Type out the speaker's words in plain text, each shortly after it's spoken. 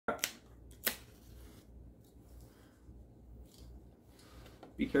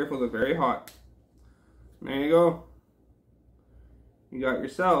Be careful, they're very hot. There you go. You got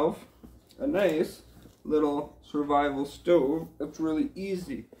yourself a nice little survival stove that's really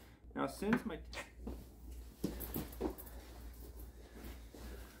easy. Now since my...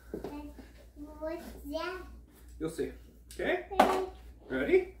 What's that? You'll see. Okay? Okay.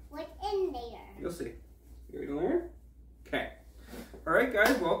 Ready? What's in there? You'll see. You ready to learn? Okay. Alright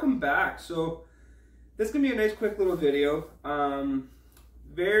guys, welcome back. So this is going to be a nice quick little video.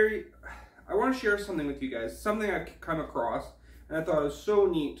 I want to share something with you guys. Something I've come across and I thought it was so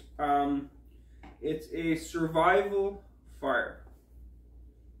neat. It's a survival fire.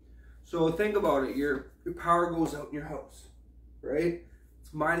 So think about it. Your power goes out in your house, right?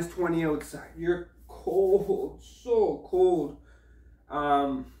 It's minus 20 outside. You're cold, so cold.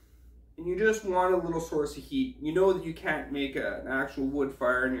 And you just want a little source of heat. You know that you can't make an actual wood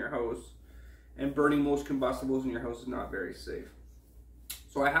fire in your house, and burning most combustibles in your house is not very safe.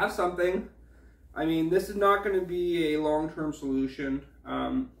 So I have something. I mean, this is not going to be a long-term solution.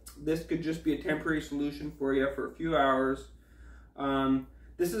 This could just be a temporary solution for you for a few hours.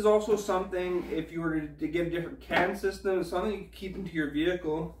 This is also something, if you were to get a different can system, it's something you can keep into your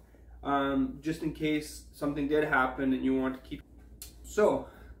vehicle, just in case something did happen and you want to keep. So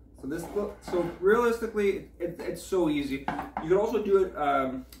realistically, it's so easy. You can also do it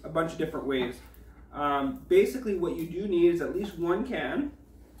a bunch of different ways. Basically, what you do need is at least one can,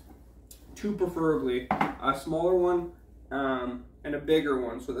 two preferably, a smaller one and a bigger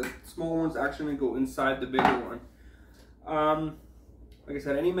one. So the smaller one's actually going to go inside the bigger one. Like I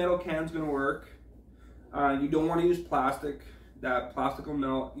said, any metal can's going to work. You don't want to use plastic. That plastic will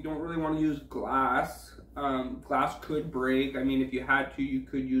melt. You don't really want to use glass. Glass could break. I mean, if you had to, you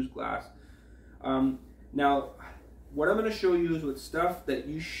could use glass. Now, what I'm going to show you is with stuff that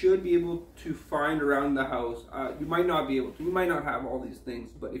you should be able to find around the house. You might not be able to. You might not have all these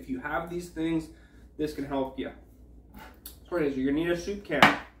things. But if you have these things, this can help you. So what it is, you're going to need a soup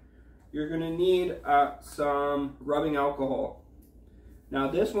can. You're going to need some rubbing alcohol. Now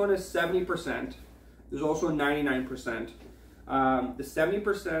this one is 70%. There's also a 99%. The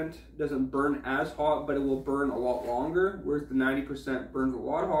 70% doesn't burn as hot, but it will burn a lot longer, whereas the 90% burns a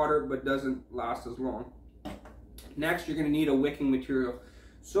lot hotter, but doesn't last as long. Next, you're going to need a wicking material.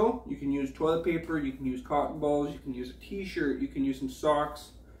 So you can use toilet paper, you can use cotton balls, you can use a t-shirt, you can use some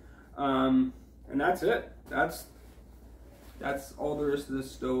socks, and that's it. That's all there is to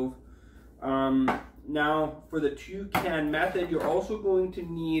this stove. Now, for the 2-can method, you're also going to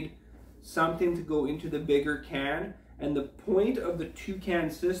need something to go into the bigger can. And the point of the 2-can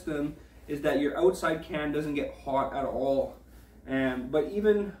system is that your outside can doesn't get hot at all. But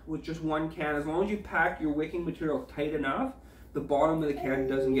even with just one can, as long as you pack your wicking material tight enough, the bottom of the can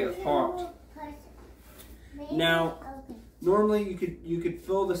doesn't get hot. Now, normally you could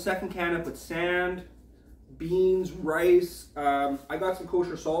fill the second can up with sand, beans, rice. I got some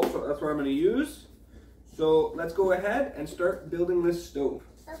kosher salt, so that's what I'm going to use. So let's go ahead and start building this stove.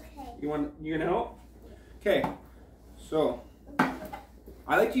 Okay. You gonna help? Okay. So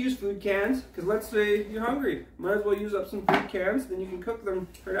I like to use food cans because let's say you're hungry, might as well use up some food cans. Then you can cook them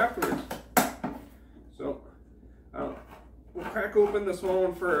right afterwards. So we'll crack open the small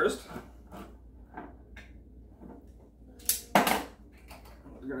one first.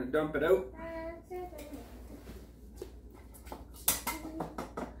 We're gonna dump it out.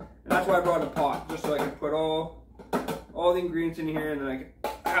 And that's why I brought a pot, just so I can put all the ingredients in here, and then I can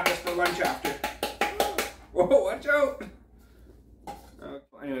have this for lunch after. Whoa, watch out!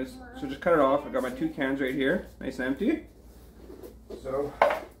 Anyways, so just cut it off. I got my 2 cans right here, nice and empty. So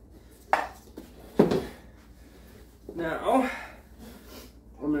now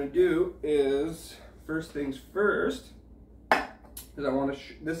what I'm gonna do is, first things first, is I want to.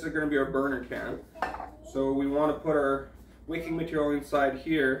 This is gonna be our burner can, so we want to put our wicking material inside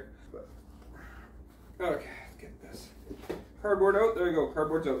here. Okay, let's get this cardboard out. There we go,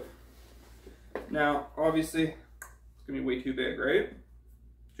 cardboard's out. Now, obviously, it's gonna be way too big, right?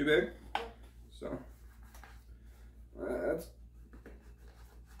 Too big? So, that's...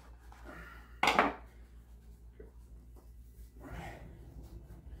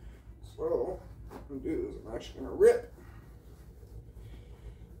 So, what I'm gonna do is I'm actually gonna rip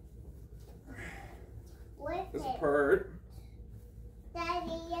this apart.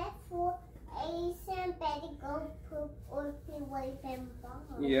 Daddy, better go poop or away from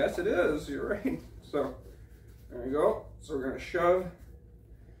mom. Yes, it is. You're right. So, there you go. So we're gonna shove.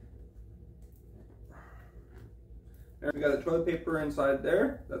 There we got the toilet paper inside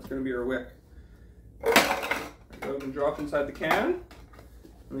there. That's gonna be our wick. Go and drop inside the can.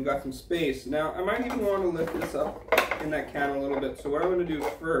 And we got some space. Now, I might even want to lift this up in that can a little bit. So what I'm going to do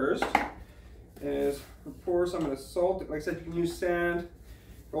first is pour some of the salt. Like I said, you can use sand.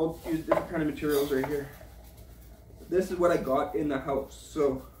 I'll use different kind of materials right here. This is what I got in the house.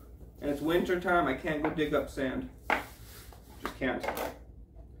 So, and it's winter time. I can't go dig up sand. Just can't.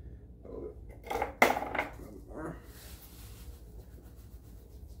 A little more.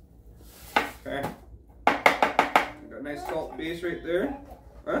 Okay. Got a nice salt base right there.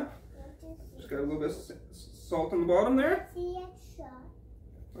 Huh? Just got a little bit of salt on the bottom there. See extra.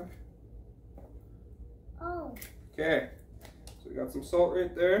 Okay. Oh. Okay. So we got some salt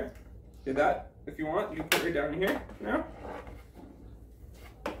right there. Okay, that, if you want, you can put it right down here now.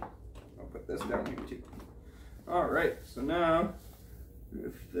 I'll put this down here too. All right, so now we're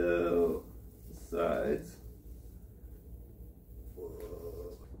gonna fill the sides.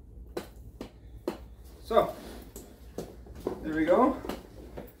 So, there we go.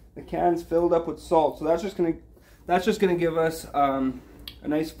 The can's filled up with salt. So that's just gonna give us a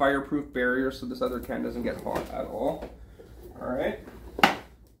nice fireproof barrier so this other can doesn't get hot at all. All right.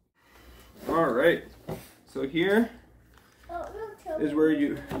 All right. So here is where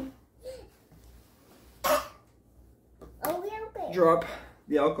you drop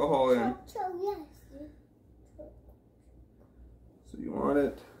the alcohol in. So you want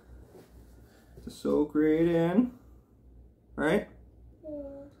it to soak right in, right?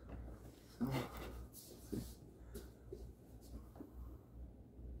 So,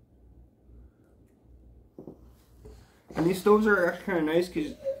 and these stoves are actually kind of nice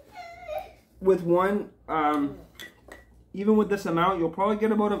because with one, even with this amount, you'll probably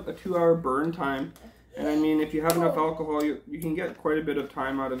get about a 2-hour burn time. And I mean, if you have enough alcohol, you can get quite a bit of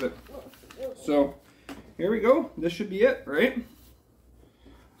time out of it. So here we go. This should be it, right?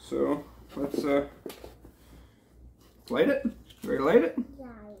 So let's light it. Ready to light it? Yeah.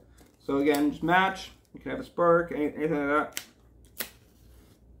 So again, just match. You can have a spark, anything like that.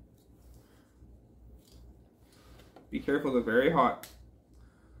 Be careful, they're very hot.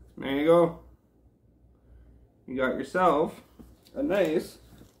 There you go. You got yourself a nice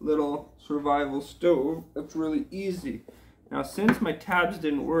little survival stove. That's really easy. Now, since my tabs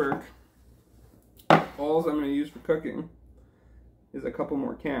didn't work, all I'm going to use for cooking is a couple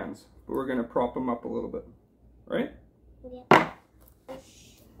more cans. But we're going to prop them up a little bit. Right? Yeah.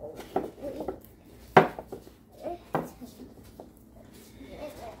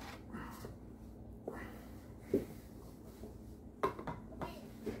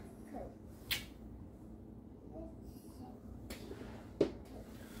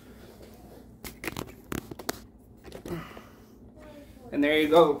 And there you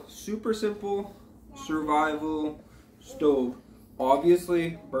go. Super simple survival stove.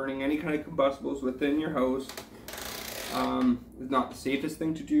 Obviously, burning any kind of combustibles within your house is not the safest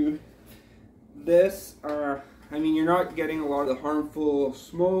thing to do. This, I mean, you're not getting a lot of the harmful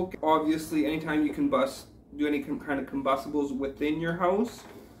smoke. Obviously, anytime you do any kind of combustibles within your house,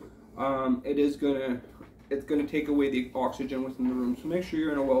 it's gonna take away the oxygen within the room. So make sure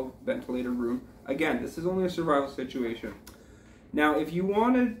you're in a well-ventilated room. Again, this is only a survival situation. Now, if you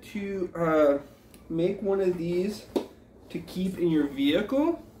wanted to make one of these to keep in your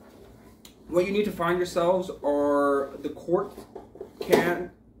vehicle, what you need to find yourselves are the quart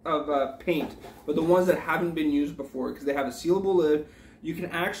can of paint, but the ones that haven't been used before, because they have a sealable lid. You can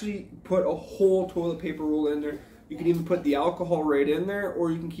actually put a whole toilet paper roll in there. You can even put the alcohol right in there,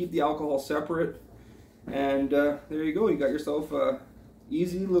 or you can keep the alcohol separate. And there you go. You got yourself a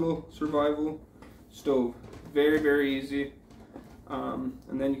easy little survival stove. Very, very easy.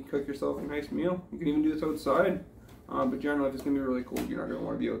 And then you can cook yourself a nice meal. You can even do this outside. But generally, if it's going to be really cold, you're not going to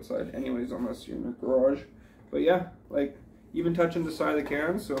want to be outside anyways, unless you're in a garage. But yeah, like, even touching the side of the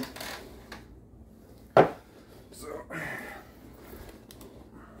can, so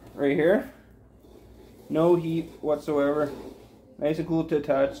right here, no heat whatsoever. Nice and cool to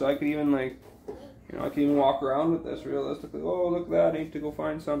touch, so I could even, like, you know, I could even walk around with this realistically. Oh, look at that, I need to go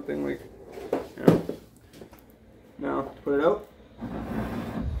find something, like, you know. Now, put it out.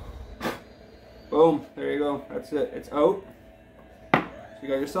 Boom, there you go, that's it, it's out. So you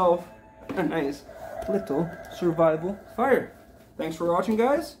got yourself a nice little survival fire. Thanks for watching,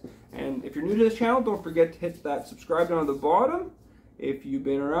 guys, and if you're new to this channel, don't forget to hit that subscribe down at the bottom. If you've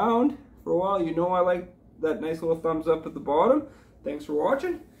been around for a while, you know I like that nice little thumbs up at the bottom. Thanks for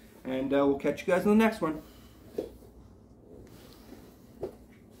watching, and we'll catch you guys in the next one.